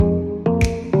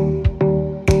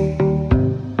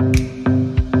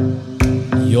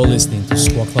listening to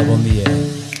Squad Club on the Air.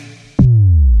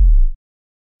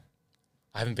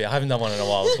 I haven't done one in a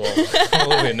while as well. I'm a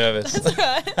little bit nervous. That's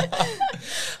right.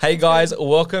 Hey guys,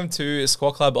 welcome to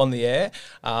Squad Club on the Air.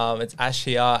 It's Ash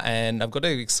here, and I've got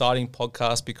an exciting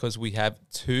podcast because we have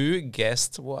two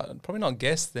guests. Well, probably not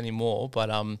guests anymore, but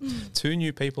two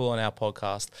new people on our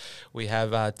podcast. We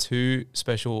have two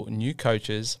special new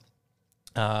coaches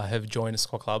have joined the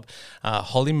Squad Club.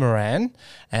 Holly Moran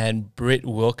and Britt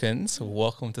Wilkins.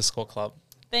 Welcome to Squad Club.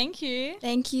 Thank you.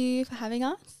 Thank you for having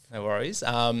us. No worries.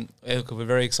 We're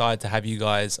very excited to have you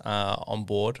guys on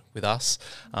board with us.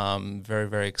 Very,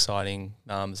 very exciting.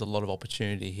 There's a lot of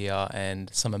opportunity here and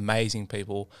some amazing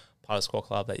people part of Squad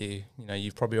Club that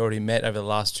you've probably already met over the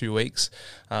last 2 weeks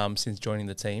since joining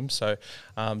the team. So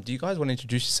do you guys want to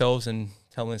introduce yourselves and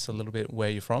tell us a little bit where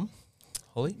you're from?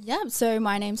 Holly? Yeah, so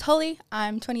my name's Holly.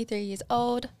 I'm 23 years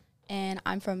old and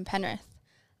I'm from Penrith.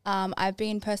 I've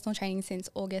been personal training since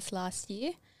August last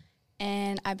year,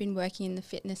 and I've been working in the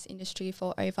fitness industry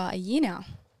for over a year now.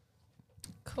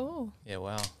 Cool. Yeah,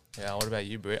 wow. Yeah, what about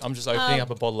you, Britt? I'm just opening up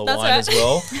a bottle of that's wine right. as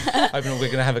well. Hoping we're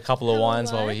going to have a couple of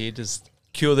wines while we're here, just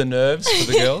cure the nerves for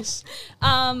the girls.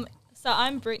 So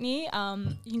I'm Brittany.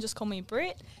 You can just call me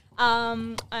Britt.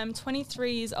 I'm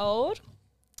 23 years old.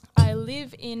 I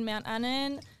live in Mount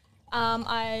Annan.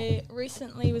 I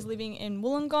recently was living in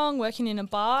Wollongong, working in a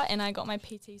bar, and I got my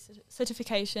PT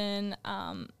certification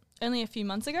only a few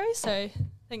months ago. So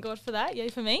thank God for that. Yay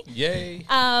for me. Yay.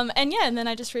 And then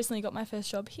I just recently got my first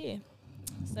job here.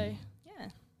 So yeah.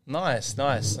 Nice.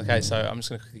 Okay, so I'm just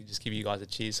going to quickly just give you guys a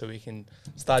cheers so we can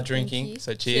start drinking. you.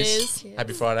 So cheers. Cheers.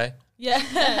 Happy Friday.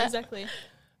 Yeah, exactly.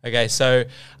 Okay, so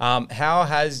how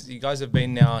has you guys have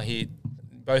been now here?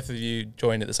 Both of you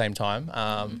joined at the same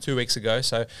time 2 weeks ago.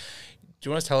 So do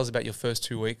you want to tell us about your first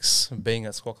 2 weeks of being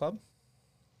at Squad Club?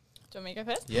 Do you want me to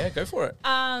go first? Yeah, go for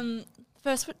it.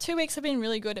 First 2 weeks have been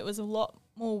really good. It was a lot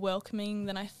more welcoming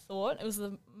than I thought. It was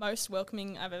the most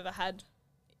welcoming I've ever had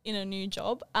in a new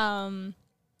job.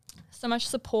 So much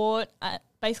support,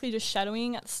 basically just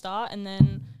shadowing at the start and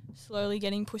then slowly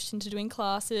getting pushed into doing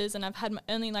classes. And I've had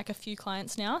only like a few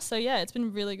clients now. So yeah, it's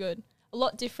been really good. A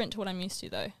lot different to what I'm used to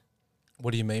though.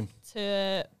 What do you mean?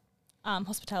 To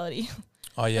hospitality.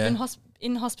 Oh, yeah. I've been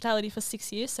in hospitality for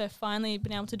 6 years, so finally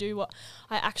been able to do what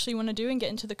I actually want to do and get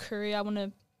into the career I want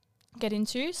to get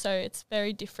into. So it's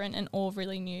very different and all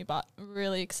really new, but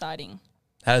really exciting.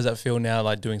 How does that feel now,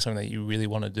 like doing something that you really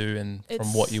want to do and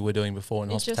from what you were doing before in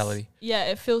hospitality?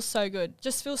 It feels so good.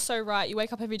 Just feels so right. You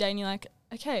wake up every day and you're like,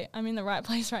 okay, I'm in the right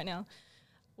place right now.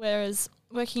 Whereas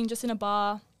working just in a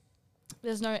bar,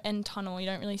 there's no end tunnel. You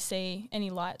don't really see any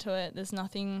light to it. There's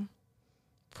nothing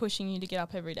pushing you to get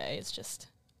up every day. It's just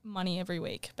money every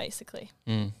week, basically.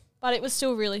 But it was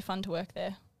still really fun to work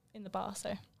there in the bar,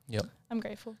 so Yep. I'm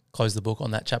grateful. Close the book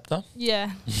on that chapter.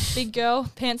 Yeah, big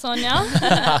girl, pants on now.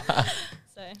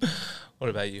 So What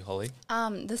about you, Holly?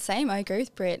 The same, I agree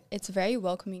with Britt. It's very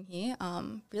welcoming here.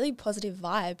 Really positive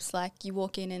vibes. Like you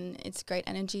walk in and it's great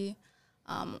energy.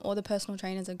 All the personal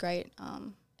trainers are great.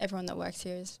 Everyone that works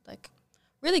here is like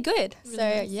really good. Really so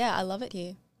nice. yeah, I love it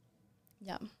here.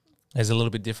 Yeah. It's a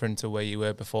little bit different to where you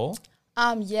were before.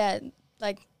 Yeah,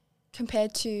 like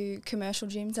compared to commercial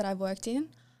gyms that I've worked in,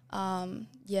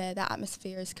 the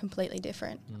atmosphere is completely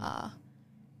different.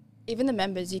 Even the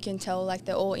members, you can tell like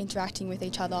they're all interacting with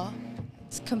each other.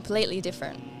 It's completely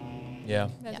different. Yeah.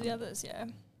 the others, yeah.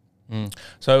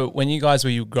 So when you guys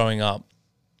were growing up,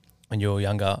 when you were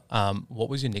younger, what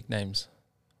was your nicknames?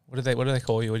 What do they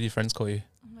call you? What do your friends call you?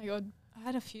 Oh my God, I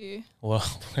had a few. Well,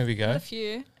 there we I had go. a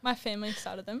few. My family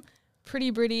started them. Pretty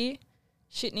Britty,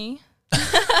 Shitney.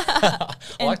 I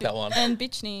like that one. And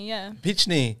Bitchney, yeah.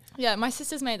 Pitchney. Yeah, my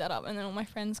sisters made that up and then all my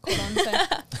friends caught on. So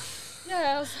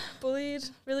yeah, I was bullied.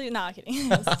 Really? Nah,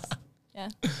 kidding. Yeah,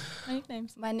 my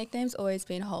nicknames. My nickname's always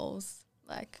been Holes.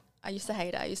 Like I used to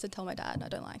hate it. I used to tell my dad I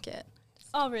don't like it.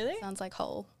 Oh, really? Sounds like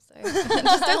hole. So I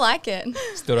just don't like it.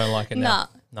 Still don't like it now.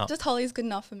 Nah. Just Holly's good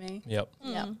enough for me. Yep.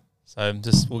 Yep. So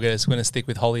we're going to stick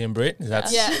with Holly and Britt.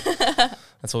 That's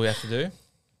all we have to do.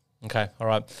 Okay. All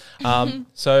right.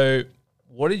 So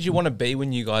what did you want to be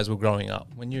when you guys were growing up?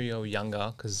 When you were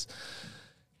younger? Because,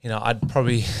 I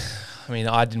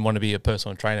didn't want to be a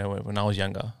personal trainer when I was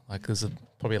younger. Like there's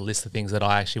probably a list of things that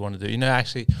I actually want to do.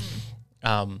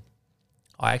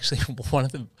 I actually one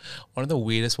of the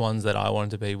weirdest ones that I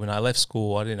wanted to be when I left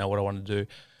school, I didn't know what I wanted to do.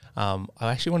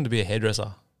 I actually wanted to be a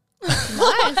hairdresser.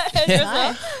 Nice.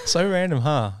 Yeah. So random,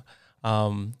 huh?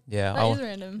 That is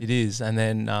random. It is. And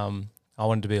then I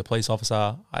wanted to be a police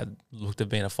officer. I looked at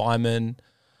being a fireman.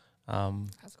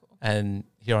 That's cool. And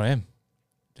here I am.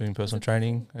 doing personal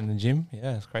training in the gym.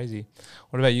 Yeah, it's crazy.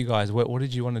 What about you guys? What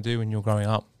did you want to do when you were growing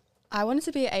up? I wanted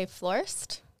to be a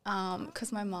florist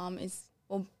because my mom is,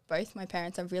 well, both my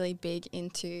parents are really big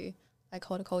into like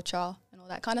horticulture and all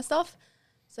that kind of stuff.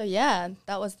 So yeah,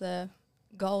 that was the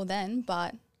goal then.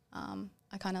 But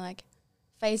I kind of like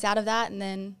phased out of that, and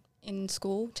then in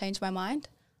school changed my mind.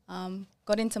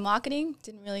 Got into marketing,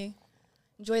 didn't really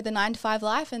enjoy the 9-to-5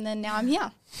 life, and then now I'm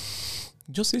here.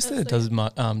 Your sister does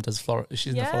florist.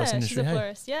 She's in the florist industry. She's a hey?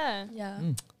 florist. Yeah. Yeah.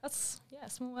 That's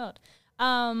small world.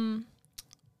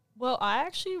 Well, I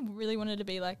actually really wanted to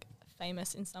be like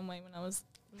famous in some way when I was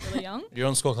really young. You're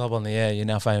on Squawk Club on the air. You're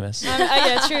now famous.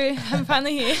 Yeah, true. I'm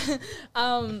finally here.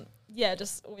 Yeah,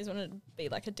 just always wanted to be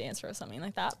like a dancer or something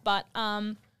like that. But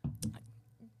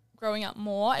growing up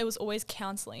more, it was always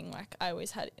counselling. Like I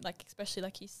always had, like especially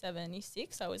like year 7, year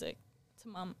 6, I was like to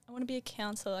mum, I want to be a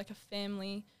counsellor, like a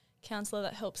family counsellor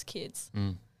that helps kids.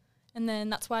 And then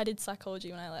that's why I did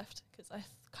psychology when I left, because I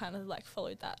kind of like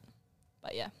followed that.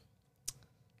 But yeah,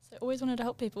 so I always wanted to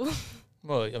help people.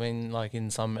 Well, I mean, like in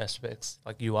some aspects,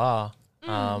 like you are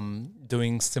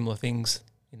doing similar things,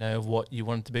 you know, of what you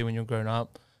wanted to be when you were growing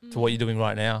up to what you're doing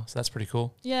right now. So that's pretty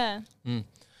cool. Yeah.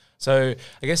 So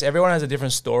I guess everyone has a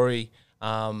different story,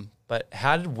 but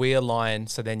how did we align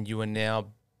so then you are now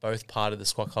both part of the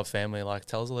Squawk Club family? Like,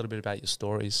 tell us a little bit about your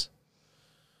stories.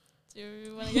 Do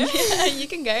you want to go? Yeah, you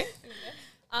can go.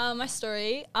 My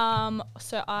story.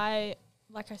 So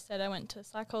like I said, I went to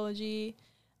psychology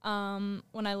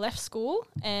when I left school,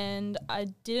 and I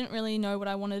didn't really know what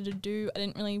I wanted to do. I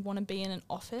didn't really want to be in an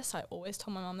office. I always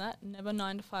told my mum that. Never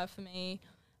 9-to-5 for me.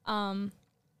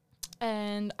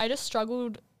 And I just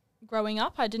struggled growing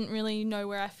up. I didn't really know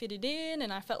where I fitted in,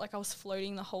 and I felt like I was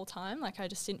floating the whole time. Like I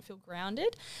just didn't feel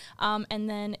grounded. And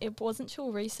then it wasn't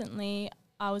till recently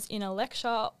I was in a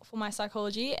lecture for my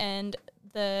psychology, and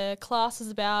the class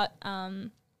is about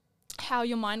how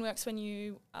your mind works when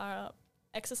you are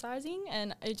exercising,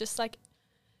 and it was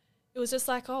just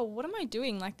like, oh, what am I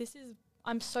doing? Like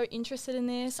I'm so interested in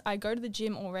this. I go to the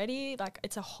gym already. Like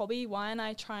it's a hobby. Why am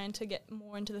I trying to get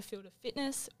more into the field of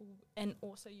fitness and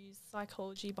also use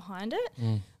psychology behind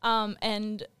it?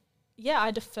 And yeah,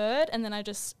 I deferred, and then I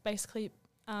just basically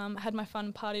had my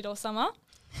fun, partied all summer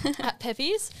at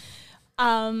Pepe's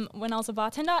when I was a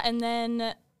bartender, and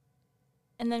then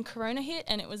Corona hit,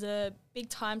 and it was a big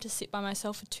time to sit by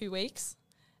myself for 2 weeks,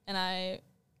 and I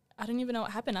don't even know what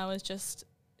happened. I was just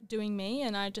doing me,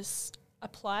 and I just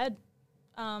applied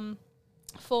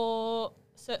for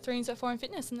Cert 3 and Cert 4 in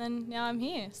fitness, and then now I'm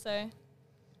here. So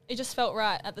it just felt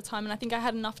right at the time, and I think I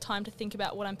had enough time to think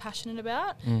about what I'm passionate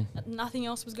about. Nothing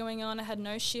else was going on. I had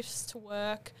no shifts to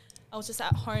work. I was just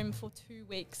at home for 2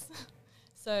 weeks.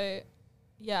 So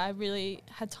yeah, I really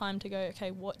had time to go,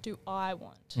 okay, what do I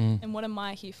want and what am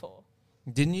I here for?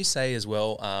 Didn't you say as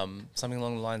well something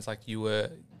along the lines like you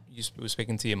were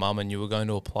speaking to your mum and you were going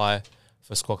to apply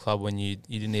for Squawk Club when you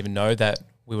didn't even know that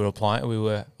we were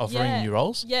offering you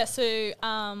roles? Yeah, so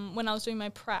when I was doing my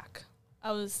prac,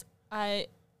 I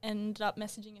ended up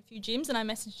messaging a few gyms, and I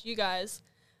messaged you guys,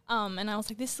 and I was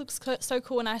like, this looks so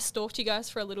cool, and I stalked you guys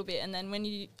for a little bit, and then when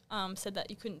you said that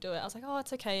you couldn't do it, I was like, oh,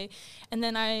 it's okay. And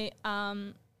then it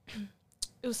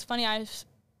was funny, I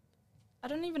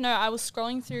don't even know, I was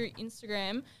scrolling through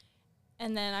Instagram,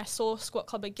 and then I saw Squawk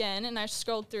Club again, and I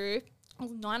scrolled through. It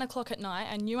was 9 o'clock at night.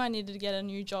 I knew I needed to get a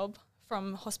new job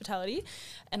from hospitality,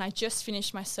 and I just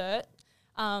finished my cert.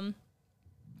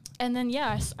 And then,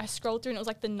 yeah, I scrolled through, and it was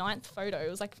like the 9th photo. It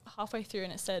was like halfway through,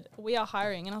 and it said, we are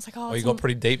hiring. And I was like, oh, you got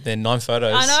pretty deep then, 9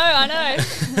 photos. I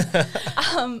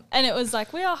know. And it was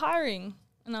like, we are hiring.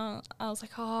 And I was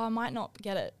like, oh, I might not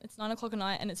get it. It's 9 o'clock at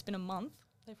night, and it's been a month.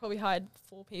 They probably hired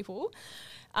 4 people.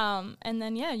 And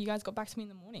then, yeah, you guys got back to me in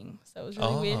the morning. So it was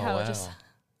really weird how it just,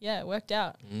 it worked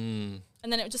out.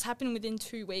 And then it just happened within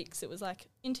 2 weeks. It was like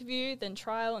interview, then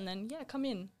trial, and then, come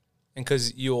in. And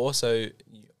because you also,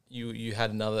 you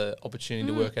had another opportunity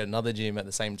to work at another gym at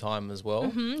the same time as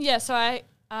well. Yeah, so I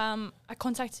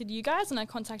contacted you guys, and I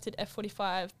contacted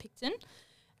F45 Picton.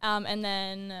 And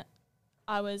then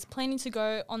I was planning to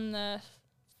go on the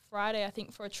Friday, I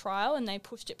think, for a trial, and they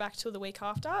pushed it back till the week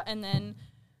after. And then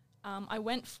I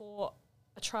went for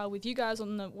a trial with you guys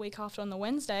on the week after on the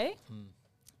Wednesday.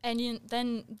 And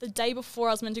then the day before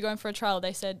I was meant to go in for a trial,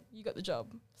 they said, you got the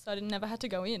job. So I never had to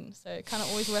go in. So it kind of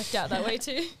always worked out that way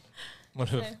too.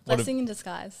 Blessing in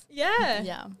disguise. Yeah.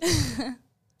 Yeah.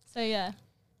 So, yeah.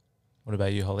 What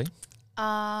about you, Holly?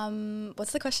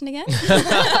 What's the question again?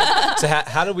 So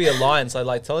how did we align? So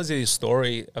like, tell us your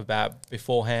story about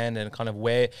beforehand and kind of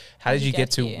how did you get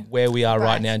to where we are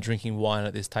right now drinking wine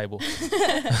at this table?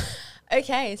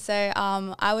 Okay, so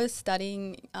I was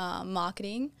studying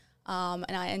marketing, and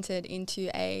I entered into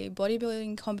a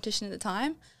bodybuilding competition at the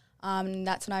time. And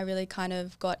that's when I really kind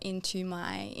of got into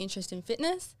my interest in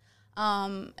fitness.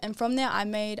 And from there, I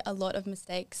made a lot of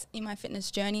mistakes in my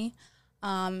fitness journey.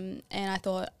 And I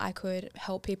thought I could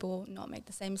help people not make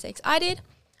the same mistakes I did.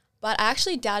 But I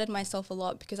actually doubted myself a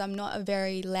lot because I'm not a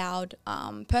very loud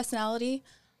personality.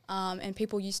 And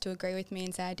people used to agree with me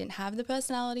and say I didn't have the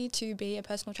personality to be a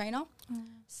personal trainer.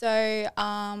 So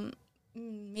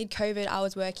mid-COVID, I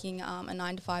was working a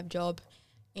 9-to-5 job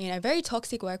in a very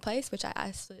toxic workplace, which I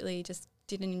absolutely just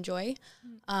didn't enjoy.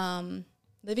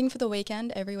 Living for the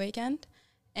weekend, every weekend.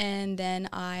 And then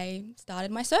I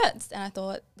started my certs and I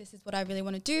thought, this is what I really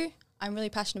want to do. I'm really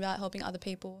passionate about helping other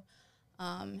people.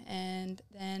 And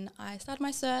then I started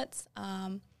my certs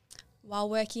while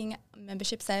working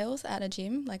membership sales at a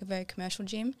gym, like a very commercial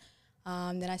gym.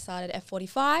 Then I started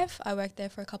F45. I worked there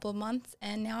for a couple of months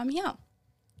and now I'm here.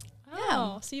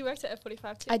 Oh, so you worked at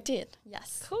F45 too? I did,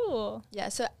 yes. Cool. Yeah,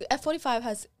 so F45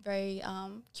 has very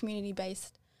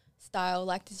community-based style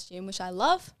like this gym, which I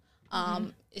love.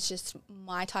 It's just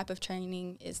my type of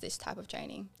training is this type of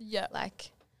training. Yeah.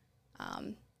 Like,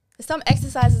 there's some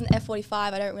exercises in F45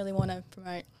 I don't really want to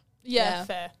promote. Yeah,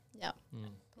 fair. Yeah. Mm.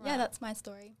 Yeah, that's my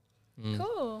story. Mm.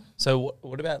 Cool. So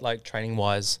what about like training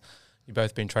wise? You've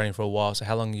both been training for a while. So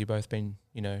how long have you both been,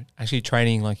 actually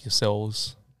training like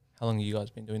yourselves? How long have you guys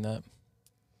been doing that?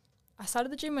 I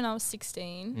started the gym when I was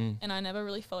 16 Mm. and I never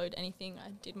really followed anything.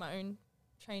 I did my own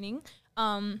training.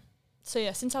 So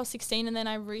yeah, since I was 16, and then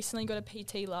I recently got a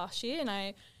PT last year and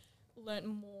I learnt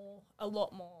a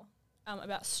lot more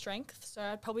about strength. So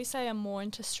I'd probably say I'm more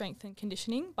into strength and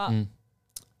conditioning, but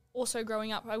also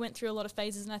growing up, I went through a lot of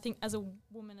phases, and I think as a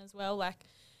woman as well, like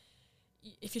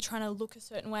if you're trying to look a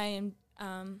certain way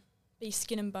and be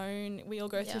skin and bone, we all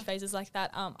go through phases like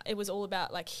that. It was all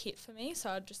about like HIIT for me,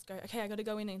 so I'd just go, okay, I got to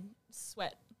go in and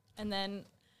sweat, and then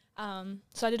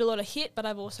so I did a lot of HIIT, but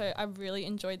I really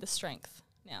enjoyed the strength.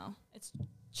 Now it's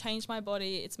changed my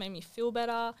body. It's made me feel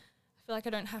better. I feel like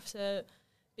I don't have to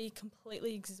be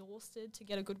completely exhausted to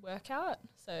get a good workout.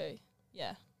 So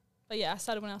yeah, but yeah, I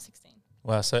started when I was 16.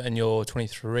 Wow. So and you're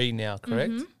 23 now,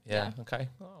 correct? Mhm. Yeah. Okay.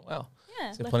 Oh wow.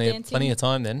 Yeah, So left plenty of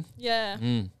time then. Yeah.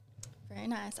 Mm. Very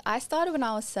nice. I started when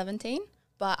I was 17,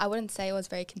 but I wouldn't say it was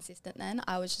very consistent then.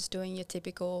 I was just doing your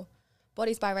typical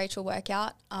Bodies by Rachel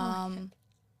workout. And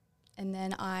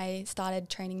then I started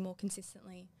training more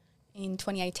consistently in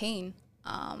 2018,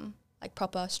 like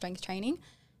proper strength training.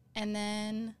 And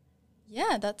then,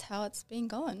 yeah, that's how it's been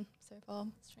going so far.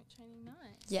 Strength training, nice.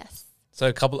 Yes. So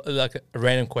a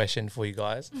random question for you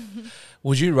guys.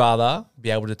 Would you rather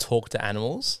be able to talk to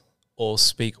animals or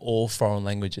speak all foreign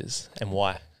languages, and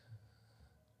why?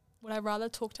 Would I rather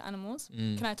talk to animals?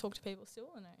 Can I talk to people still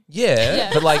or no?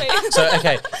 Yeah. But like,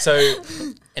 so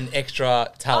an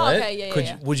extra talent. Oh, okay,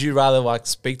 yeah. Would you rather like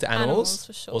speak to animals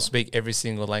for sure. or speak every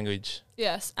single language?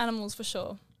 Yes, animals for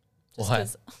sure. Just Why?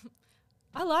 'cause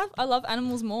I love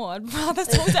animals more. I'd rather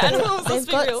talk to animals. They've Let's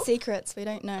be got real. secrets we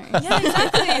don't know. Yeah,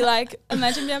 exactly. Like,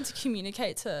 imagine being able to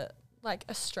communicate to like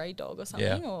a stray dog or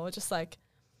something, or just like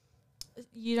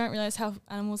you don't realize how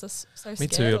animals are so scared. Me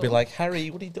too. I'll be like,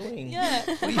 Harry, what are you doing? yeah.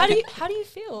 How do you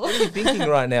feel? What are you thinking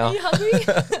right now? Are you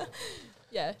hungry?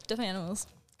 Yeah, definitely animals.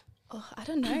 Oh, I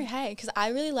don't know, hey, because I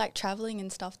really like traveling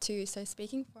and stuff too, so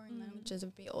speaking foreign languages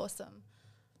would be awesome.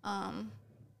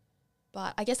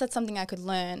 But I guess that's something I could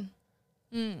learn.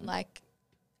 Like,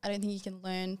 I don't think you can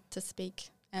learn to speak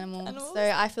animals.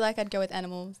 So I feel like I'd go with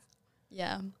animals.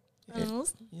 Yeah.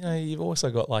 Animals? You've also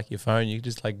got like your phone. You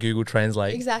just like Google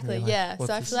Translate. Exactly, Like, yeah. So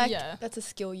I what's feel like Yeah. that's a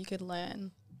skill you could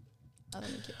learn. Other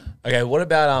than Okay, what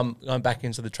about going back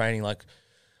into the training? Like,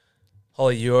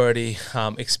 Holly, you already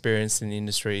experienced in the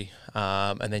industry,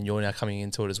 and then you're now coming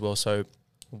into it as well. So,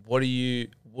 what do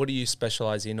you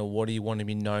specialize in, or what do you want to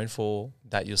be known for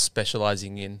that you're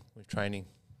specializing in with training?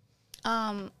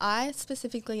 I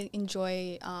specifically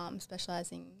enjoy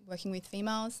working with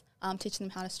females, teaching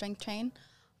them how to strength train.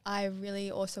 I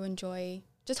really also enjoy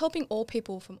just helping all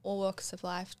people from all walks of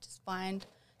life just find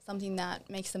something that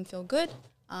makes them feel good,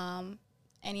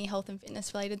 any health and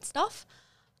fitness related stuff.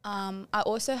 I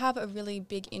also have a really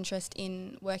big interest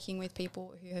in working with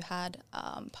people who have had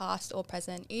past or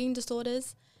present eating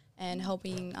disorders and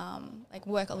helping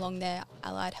work along their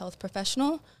allied health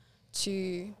professional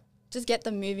to just get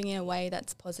them moving in a way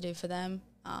that's positive for them,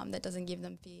 that doesn't give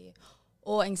them fear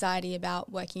or anxiety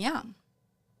about working out.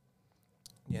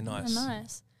 Yeah, nice. Oh,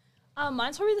 nice.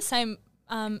 Mine's probably the same.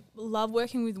 Love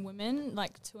working with women,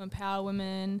 like to empower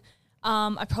women.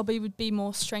 I probably would be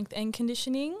more strength and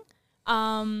conditioning.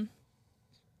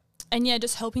 And yeah,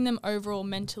 just helping them overall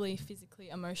mentally, physically,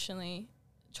 emotionally,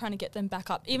 trying to get them back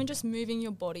up. Even just moving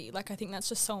your body, like I think that's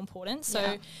just so important.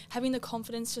 So having the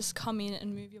confidence just come in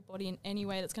and move your body in any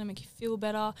way that's going to make you feel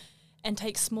better, and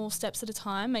take small steps at a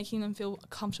time, making them feel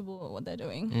comfortable at what they're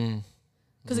doing.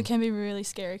 Because it can be really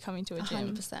scary coming to a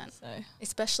gym. 100%. So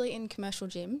Especially in commercial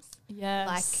gyms.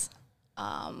 yes.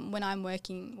 When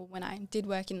I did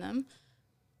work in them,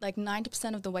 like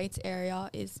 90% of the weights area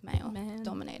is male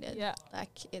dominated. Yeah.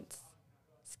 Like it's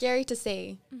scary to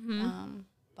see.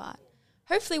 But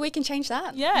hopefully we can change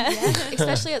that. Yeah.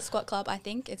 Especially at Squat Club, I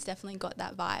think it's definitely got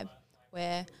that vibe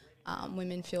where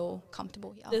women feel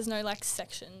comfortable here. There's no like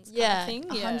sections kind Yeah, of thing.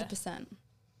 100%.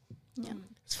 Yeah.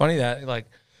 It's funny that like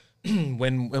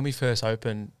when we first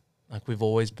opened, like we've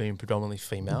always been predominantly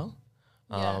female.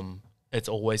 It's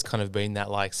always kind of been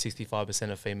that like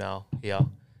 65% of female here,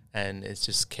 and it's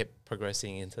just kept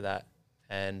progressing into that.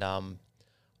 And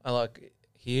I like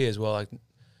here as well, like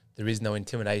there is no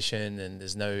intimidation and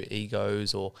there's no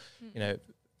egos or, you know,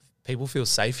 people feel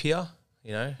safe here,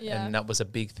 you know, and that was a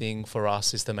big thing for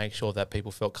us, is to make sure that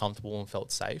people felt comfortable and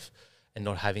felt safe, and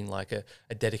not having like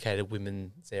a dedicated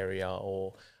women's area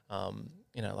or,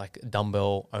 you know, like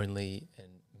dumbbell only and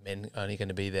men only going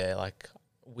to be there. Like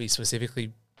we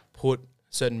specifically put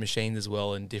certain machines as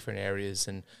well in different areas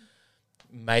and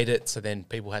made it so then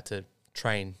people had to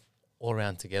train all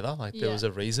around together. Like there was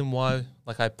a reason why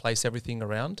like I place everything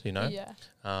around, you know,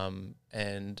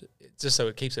 and just so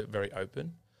it keeps it very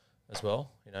open as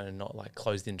well, you know, and not like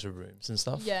closed into rooms and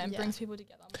stuff. Yeah, and brings people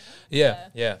together.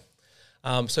 Yeah.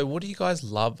 So what do you guys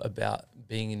love about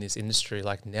being in this industry?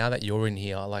 Like now that you're in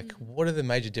here, like what are the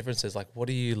major differences? Like what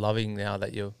are you loving now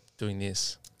that you're doing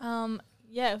this?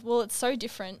 Yeah, well, it's so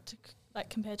different like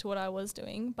compared to what I was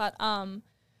doing, but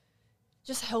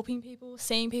just helping people,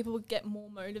 seeing people get more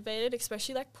motivated,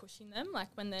 especially like pushing them, like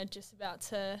when they're just about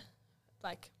to,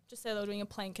 like just say they were doing a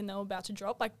plank and they were about to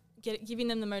drop, like giving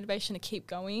them the motivation to keep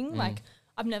going. Like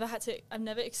I've never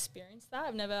experienced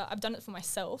that. I've done it for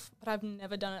myself, but I've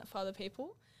never done it for other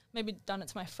people. Maybe done it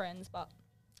to my friends, but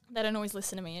they don't always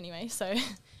listen to me anyway. So,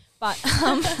 but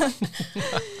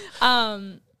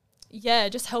yeah,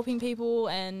 just helping people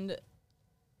and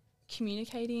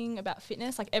communicating about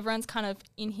fitness. Like everyone's kind of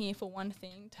in here for one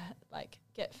thing, to like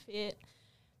get fit,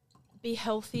 be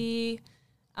healthy.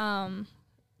 So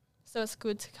it's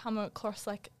good to come across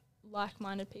like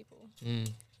like-minded people.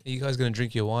 Are you guys going to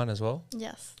drink your wine as well?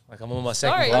 Yes. Like I'm on my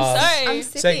second glass. I'm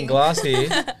Second glass here.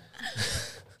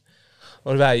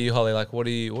 What about you, Holly? Like what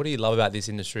do you love about this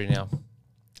industry now?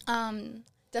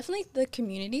 Definitely the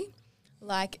community.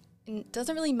 Like it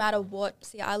doesn't really matter what.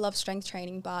 See, I love strength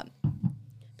training, but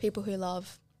people who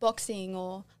love boxing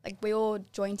or like we all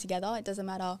join together. It doesn't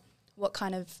matter what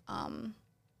kind of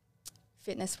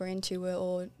fitness we're into. We're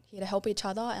all here to help each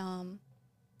other.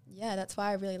 Yeah, that's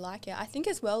why I really like it. I think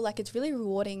as well, like it's really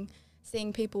rewarding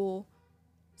seeing people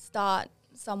start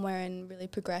somewhere and really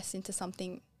progress into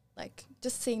something. Like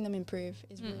just seeing them improve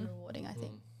is really rewarding, I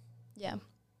think. Yeah.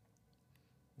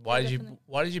 Why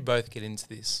did you both get into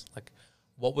this? Like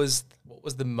what was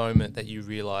the moment that you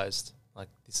realized like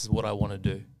this is what I want to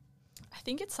do? I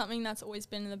think it's something that's always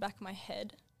been in the back of my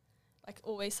head. Like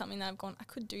always something that I've gone, I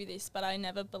could do this, but I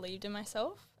never believed in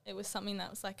myself. It was something that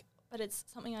was like, but it's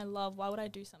something I love. Why would I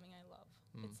do something I love?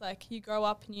 It's like you grow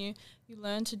up and you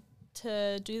learn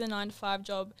to do the 9-to-5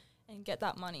 job and get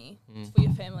that money for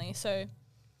your family. So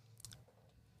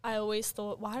I always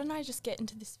thought, why don't I just get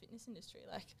into this fitness industry?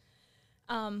 Like,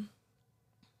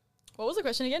 what was the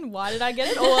question again? Why did I get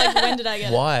it? Or like, when did I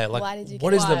get it? Why? Like, why did you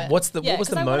what get is it? what was the I want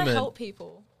to moment? help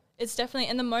people. It's definitely,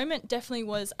 and the moment definitely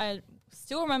was, I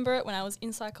still remember it when I was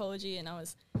in psychology and I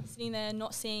was sitting there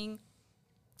not seeing,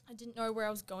 I didn't know where I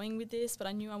was going with this, but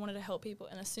I knew I wanted to help people.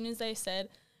 And as soon as they said,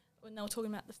 when they were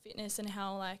talking about the fitness and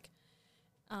how like,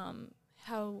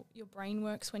 how your brain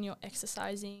works when you're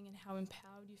exercising and how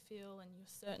empowered you feel and you're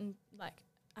certain like,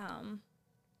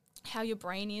 how your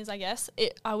brain is, I guess,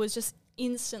 I was just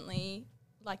instantly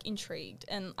like intrigued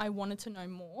and I wanted to know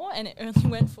more, and it only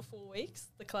went for 4 weeks,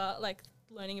 the class, like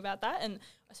learning about that. And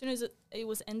as soon as it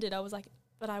was ended, I was like,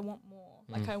 but I want more.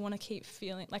 Like I want to keep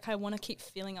feeling, like I want to keep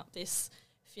filling up this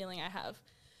feeling I have.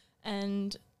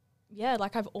 And yeah,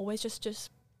 like I've always just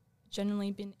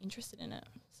genuinely been interested in it.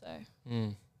 So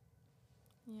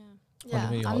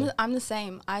yeah, I'm the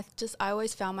same. I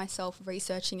always found myself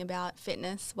researching about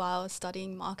fitness while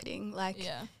studying marketing. Like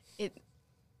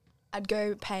I'd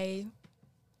go pay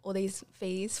all these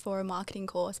fees for a marketing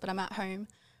course, but I'm at home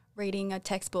reading a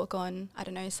textbook on, I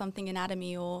don't know, something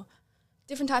anatomy or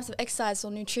different types of exercise or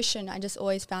nutrition. I just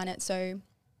always found it so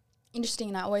interesting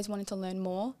and I always wanted to learn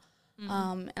more.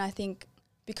 And I think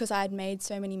because I had made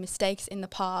so many mistakes in the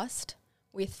past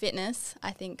with fitness,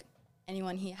 I think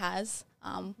anyone here has,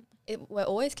 we're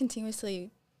always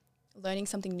continuously learning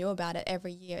something new about it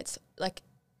every year. It's like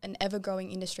an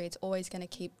ever-growing industry. It's always going to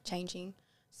keep changing.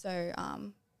 So,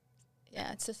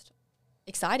 yeah, it's just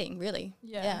exciting, really.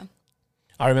 Yeah.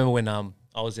 I remember when I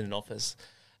was in an office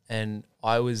and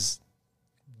I was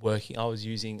working. I was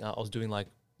doing like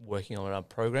working on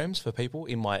programs for people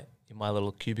in my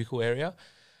little cubicle area,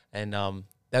 and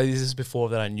this is before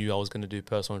that I knew I was going to do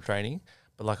personal training.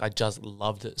 But like I just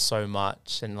loved it so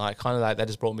much, and like kind of like that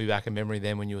just brought me back a memory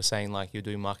then when you were saying like you're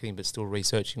doing marketing but still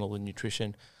researching all the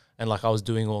nutrition, and like I was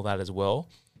doing all that as well,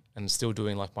 and still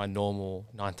doing like my normal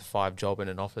 9-to-5 job in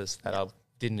an office that I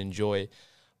didn't enjoy,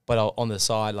 but on the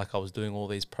side like I was doing all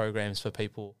these programs for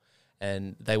people,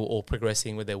 and they were all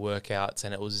progressing with their workouts,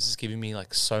 and it was just giving me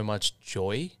like so much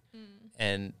joy.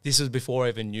 And this was before I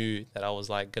even knew that I was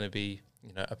like going to be,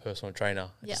 you know, a personal trainer.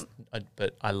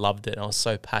 But I loved it, and I was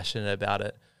so passionate about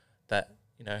it that,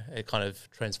 you know, it kind of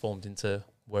transformed into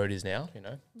where it is now, you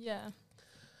know. Yeah.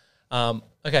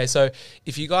 Okay, so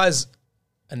if you guys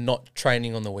are not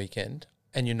training on the weekend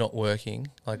and you're not working,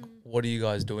 like what are you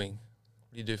guys doing?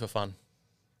 What do you do for fun?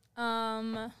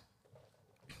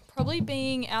 Probably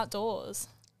being outdoors.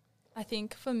 I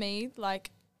think for me,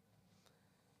 like,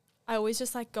 I always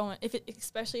just like going,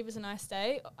 especially if it's a nice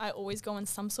day, I always go on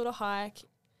some sort of hike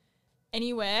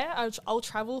anywhere. I'll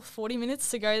travel 40 minutes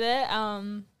to go there.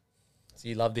 So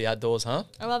you love the outdoors, huh?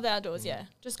 I love the outdoors, yeah.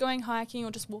 Just going hiking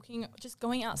or just walking, just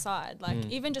going outside. Like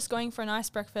even just going for a nice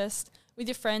breakfast with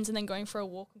your friends and then going for a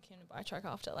walk on Camden Bike Track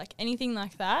after. Like anything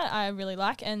like that I really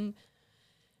like. And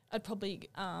I'd probably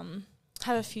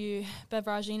have a few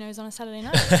beveraginos on a Saturday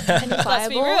night. Let's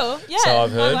be real. Yeah. So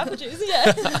I've heard. Apple juice,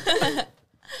 yeah.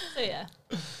 So yeah.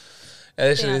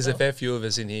 Actually, there's a fair few of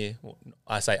us in here. Well,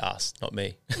 I say us, not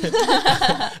me. There's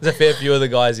a fair few of the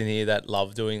guys in here that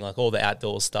love doing like all the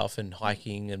outdoor stuff and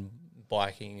hiking and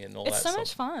biking and all that It's stuff. so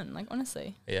much fun, like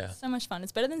honestly. Yeah. So much fun.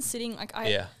 It's better than sitting, like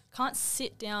I can't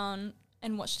sit down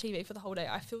and watch TV for the whole day.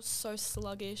 I feel so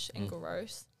sluggish and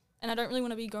gross. And I don't really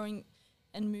want to be going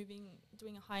and moving,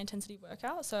 doing a high intensity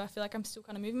workout. So I feel like I'm still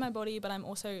kind of moving my body, but I'm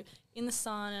also in the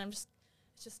sun and it's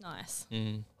just nice.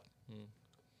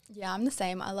 Yeah, I'm the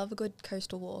same. I love a good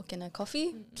coastal walk and a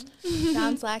coffee.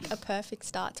 Sounds like a perfect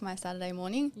start to my Saturday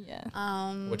morning. Yeah.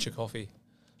 What's your coffee?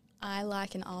 I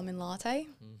like an almond latte.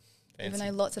 Even Fancy.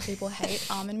 though lots of people hate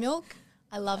almond milk,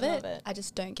 I love it. I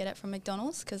just don't get it from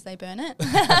McDonald's because they burn it.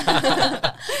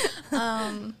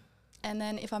 And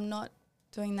then if I'm not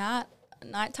doing that, at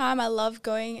nighttime, I love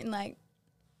going and like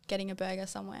getting a burger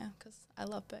somewhere because I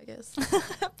love burgers.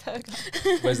 Burger.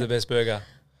 Where's the best burger?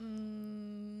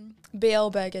 BL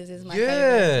Burgers is my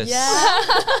Yes. favorite.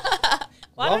 Yeah.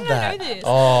 Why Love don't that. I know this?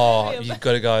 Oh, you've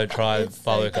got to go try It's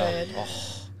so Burger. good. Oh,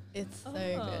 It's so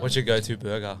good. what's your go-to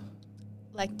burger?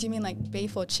 Like, do you mean like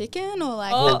beef or chicken or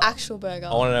like Oh. the actual burger?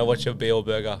 I want to know what's your BL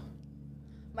burger.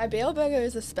 My BL Burger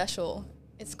is a special.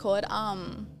 It's called,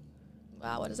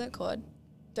 what is it called?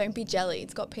 Don't Be Jelly.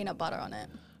 It's got peanut butter on it.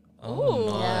 Ooh.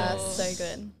 Yeah, nice. so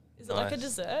good. Is it like a Nice.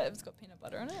 dessert if it's got peanut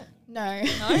butter on it? No.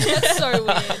 No, that's so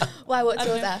weird. Why, what's I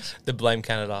don't yours, know. Ash? The Blame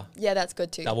Canada. Yeah, that's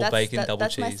good too. Double that's, bacon, double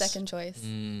that's cheese. my second choice.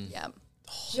 Yeah. You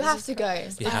Jesus have to go.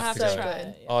 Christ. You It's have to so go.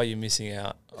 good. Yeah. Oh, you're missing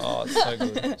out. Oh, it's so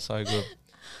good. So good.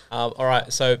 All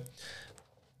right. So,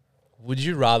 would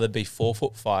you rather be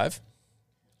 4'5"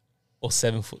 or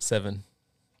 7'7"?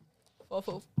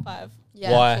 4'5".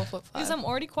 Yeah, Why? 4'5". Because I'm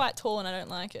already quite tall and I don't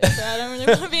like it, so I don't really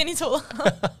want to be any taller.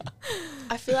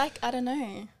 I feel like, I don't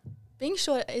know. Being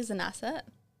short is an asset.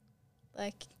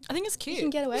 Like, I think it's you cute. can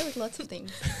get away with lots of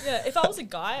things. Yeah, if I was a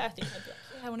guy, I think I'd be like,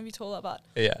 yeah, I want to be taller. But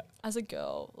Yeah. as a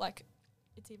girl, like,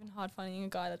 it's even hard finding a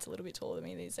guy that's a little bit taller than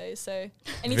me these days. So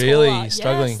any Really? taller,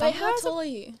 Struggling? Yes, Wait, like how tall are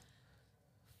you?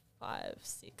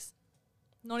 5'6".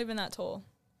 Not even that tall.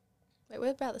 Wait, we're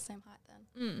about the same height then.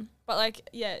 But like,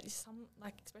 yeah, some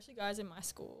like especially guys in my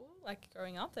school, like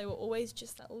growing up, they were always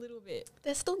just that little bit.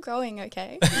 They're still growing,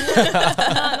 okay?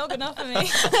 Nah, not good enough for me.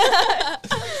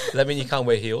 Does that mean you can't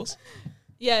wear heels?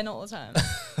 Yeah, not all the time.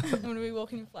 I'm gonna be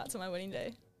walking in flats on my wedding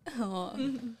day. Aw.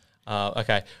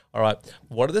 Okay. All right.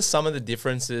 What are some of the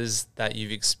differences that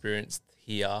you've experienced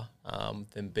here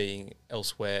than being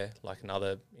elsewhere, like in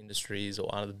other industries or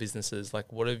other businesses?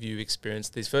 Like, what have you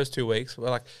experienced these first 2 weeks?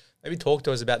 Well, like, maybe talk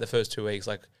to us about the first 2 weeks.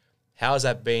 Like, how has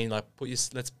that been? Like,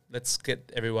 let's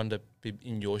get everyone to be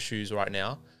in your shoes right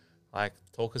now. Like,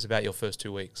 talk us about your first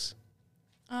 2 weeks.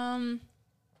 The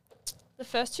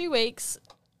first 2 weeks,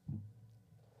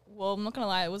 well, I'm not gonna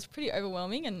lie, it was pretty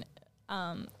overwhelming, and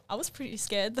I was pretty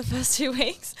scared the first 2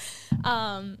 weeks.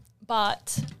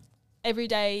 But every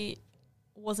day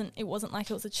it wasn't like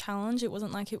it was a challenge. It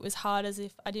wasn't like it was hard as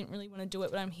if I didn't really want to do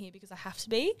it, but I'm here because I have to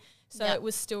be. So it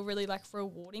was still really like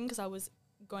rewarding because I was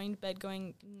going to bed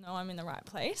going, no, I'm in the right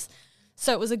place.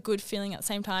 So it was a good feeling at the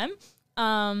same time.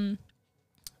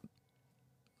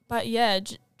 But yeah,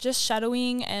 just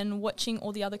shadowing and watching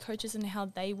all the other coaches and how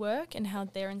they work and how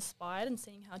they're inspired and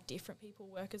seeing how different people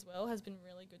work as well has been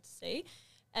really good to see.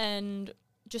 And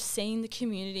just seeing the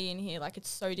community in here, like it's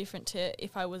so different to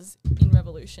if I was in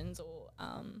Revolutions or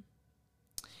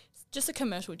just a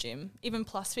commercial gym, even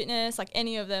Plus Fitness, like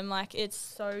any of them, like it's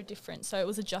so different. So it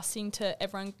was adjusting to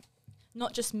everyone,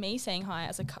 not just me saying hi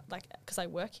as because I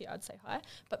work here, I'd say hi,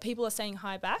 but people are saying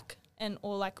hi back and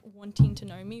or like wanting to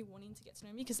know me, wanting to get to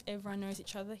know me because everyone knows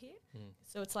each other here.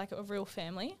 So it's like a real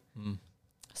family.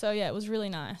 So yeah, it was really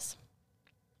nice.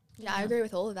 Yeah, I agree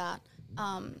with all of that.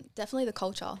 Definitely the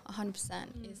culture,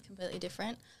 100% is completely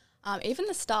different. Even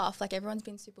the staff, like everyone's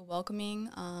been super welcoming.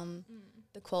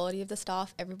 The quality of the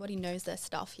staff, everybody knows their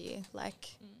stuff here.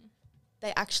 Like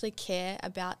they actually care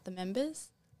about the members.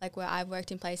 Like where I've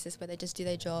worked in places where they just do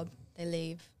their job, they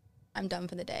leave. I'm done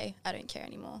for the day. I don't care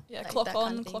anymore. Yeah, like clock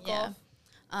on, clock off.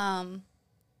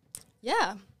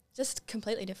 Yeah, just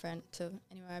completely different to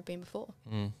anywhere I've been before.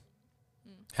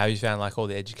 How you found like all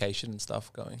the education and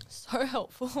stuff going? So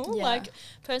helpful. Yeah. Like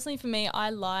personally for me, I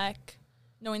like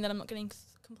knowing that I'm not getting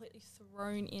completely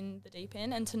thrown in the deep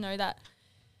end and to know that,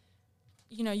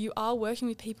 you know, you are working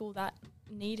with people that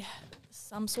need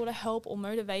some sort of help or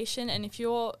motivation. And if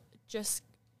you're just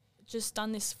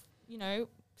done this, you know,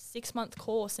 6-month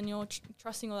course and you're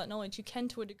trusting all that knowledge, you can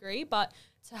to a degree, but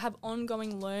to have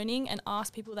ongoing learning and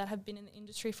ask people that have been in the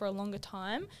industry for a longer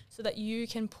time so that you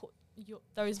can put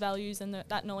those values and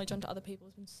that knowledge onto other people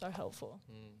has been so helpful.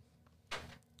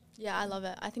 Yeah, I love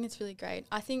it. I think it's really great.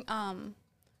 I think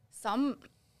some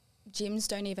gyms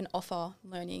don't even offer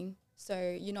learning,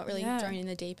 so you're not really thrown in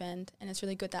the deep end, and it's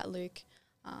really good that Luke,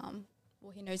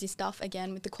 well, he knows his stuff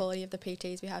again with the quality of the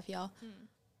PTs we have here.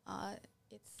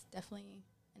 It's definitely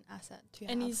an asset to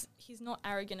have. And he's not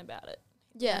arrogant about it.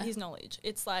 Yeah. His knowledge.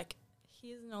 It's like,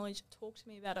 here's the knowledge, talk to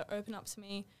me about it, open up to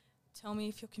me, tell me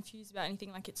if you're confused about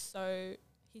anything. Like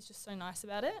he's just so nice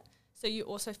about it. So you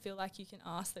also feel like you can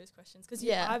ask those questions. Because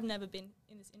I've never been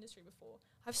in this industry before.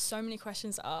 I have so many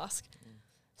questions to ask.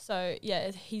 So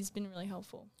yeah, he's been really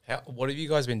helpful. What have you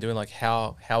guys been doing? Like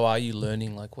how are you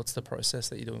learning? Like what's the process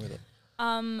that you're doing with it?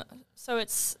 So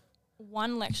it's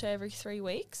one lecture every 3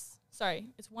 weeks. Sorry,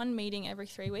 it's one meeting every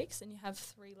 3 weeks and you have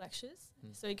 3 lectures.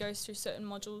 So he goes through certain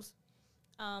modules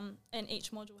and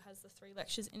each module has the 3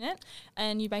 lectures in it.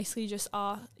 And you basically just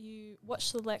you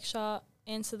watch the lecture,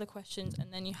 answer the questions,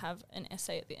 and then you have an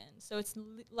essay at the end. So it's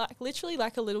literally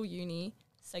like a little uni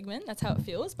segment. That's how it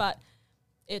feels, but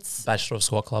it's... Bachelor of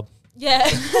Squat Club. Yeah,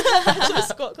 Bachelor of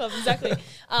Squat Club, exactly.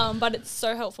 But it's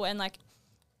so helpful. And like,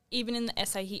 even in the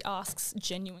essay, he asks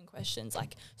genuine questions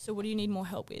like, so what do you need more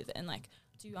help with? And like,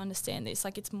 do you understand this?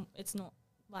 Like, it's not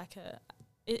like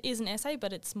it is an essay,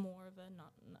 but it's more of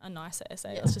a nicer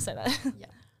essay. Let's just say that.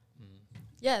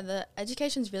 Yeah, the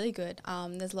education's really good.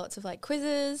 There's lots of like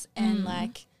quizzes and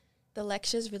like the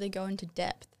lectures really go into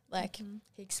depth. Like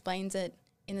he explains it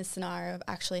in the scenario of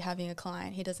actually having a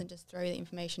client. He doesn't just throw the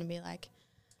information and be like,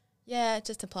 yeah,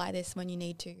 just apply this when you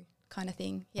need to kind of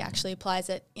thing. He actually applies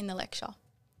it in the lecture.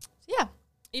 So yeah.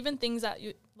 Even things that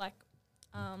you like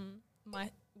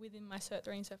within my Cert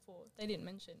 3 and Cert 4, they didn't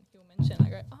mention. He'll mention. I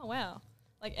go, oh wow.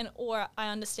 Like, or I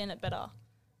understand it better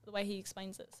the way he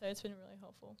explains it. So it's been really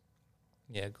helpful.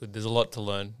 Yeah, good. There's a lot to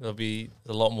learn. There's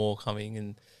a lot more coming,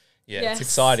 and it's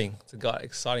exciting. It's an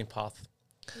exciting path.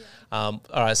 Yeah. All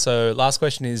right. So last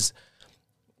question is,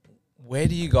 where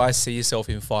do you guys see yourself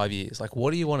in 5 years? Like,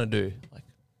 what do you want to do? Like,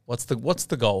 what's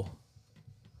the goal?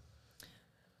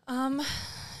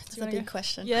 It's a big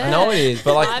question. Yeah. I know it is,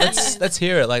 but like, let's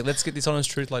hear it. Like, let's get this honest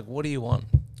truth. Like, what do you want?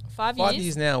 5 years. 5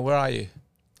 years now. Where are you?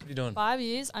 What are you doing? 5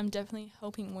 years. I'm definitely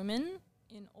helping women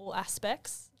in all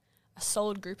aspects. A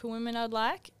solid group of women I'd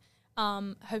like,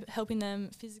 helping them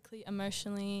physically,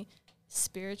 emotionally,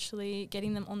 spiritually,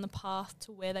 getting them on the path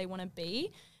to where they want to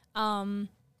be. And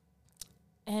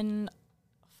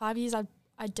 5 years, I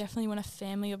definitely want a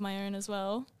family of my own as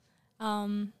well.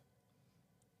 And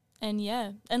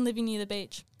living near the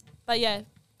beach. But yeah,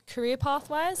 career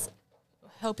pathwise,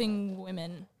 helping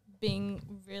women, being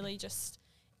really just,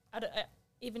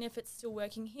 even if it's still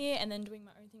working here and then doing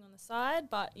my own thing on the side.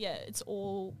 But yeah, it's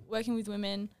all working with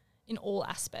women in all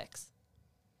aspects.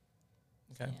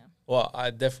 Okay. So, yeah. Well, I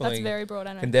definitely... That's very broad,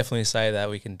 I know. Can definitely say that.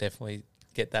 We can definitely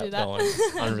get that going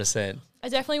 100%. I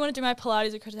definitely want to do my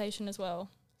Pilates accreditation as well.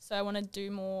 So I want to do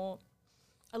more...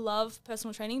 I love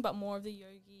personal training, but more of the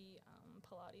yogi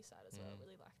Pilates side as well. I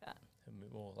really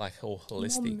more like all More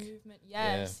holistic. movement.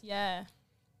 Yes. Yeah.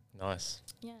 Nice,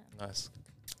 Yeah. nice.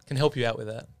 Can help you out with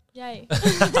that. Yay.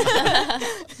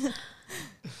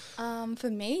 For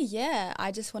me, yeah,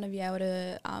 I just want to be able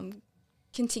to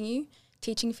continue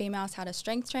teaching females how to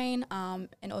strength train,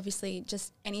 and obviously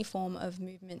just any form of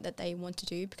movement that they want to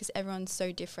do, because everyone's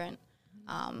so different.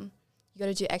 You got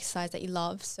to do exercise that you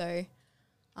love. So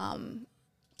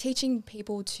teaching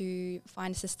people to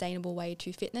find a sustainable way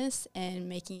to fitness and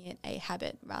making it a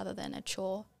habit rather than a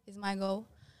chore is my goal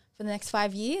for the next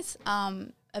 5 years.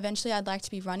 Eventually, I'd like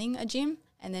to be running a gym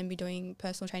and then be doing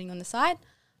personal training on the side,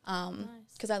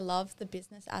 because I love the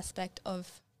business aspect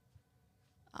of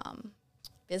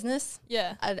business.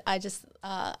 Yeah. I just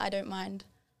I don't mind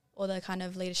all the kind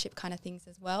of leadership kind of things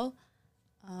as well.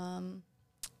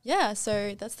 Yeah,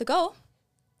 so that's the goal.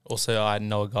 Also, I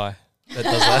know a guy that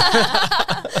does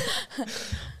that.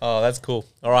 Oh, that's cool.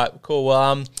 All right, cool.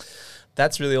 Well,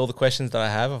 that's really all the questions that I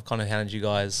have. I've kind of handed you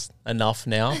guys enough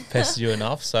now, pestered you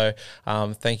enough. So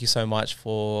thank you so much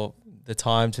for the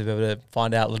time to be able to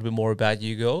find out a little bit more about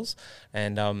you girls.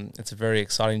 And it's a very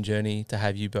exciting journey to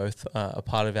have you both a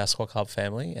part of our Squat Club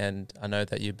family. And I know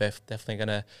that you're definitely going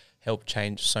to help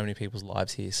change so many people's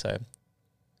lives here. So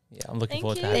yeah, I'm looking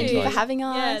forward to having Thank you you for guys. having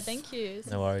us. Yeah, thank you.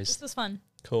 No worries. This was fun.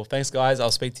 Cool. Thanks, guys. I'll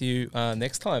speak to you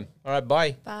next time. All right,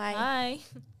 bye. Bye.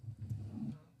 Bye.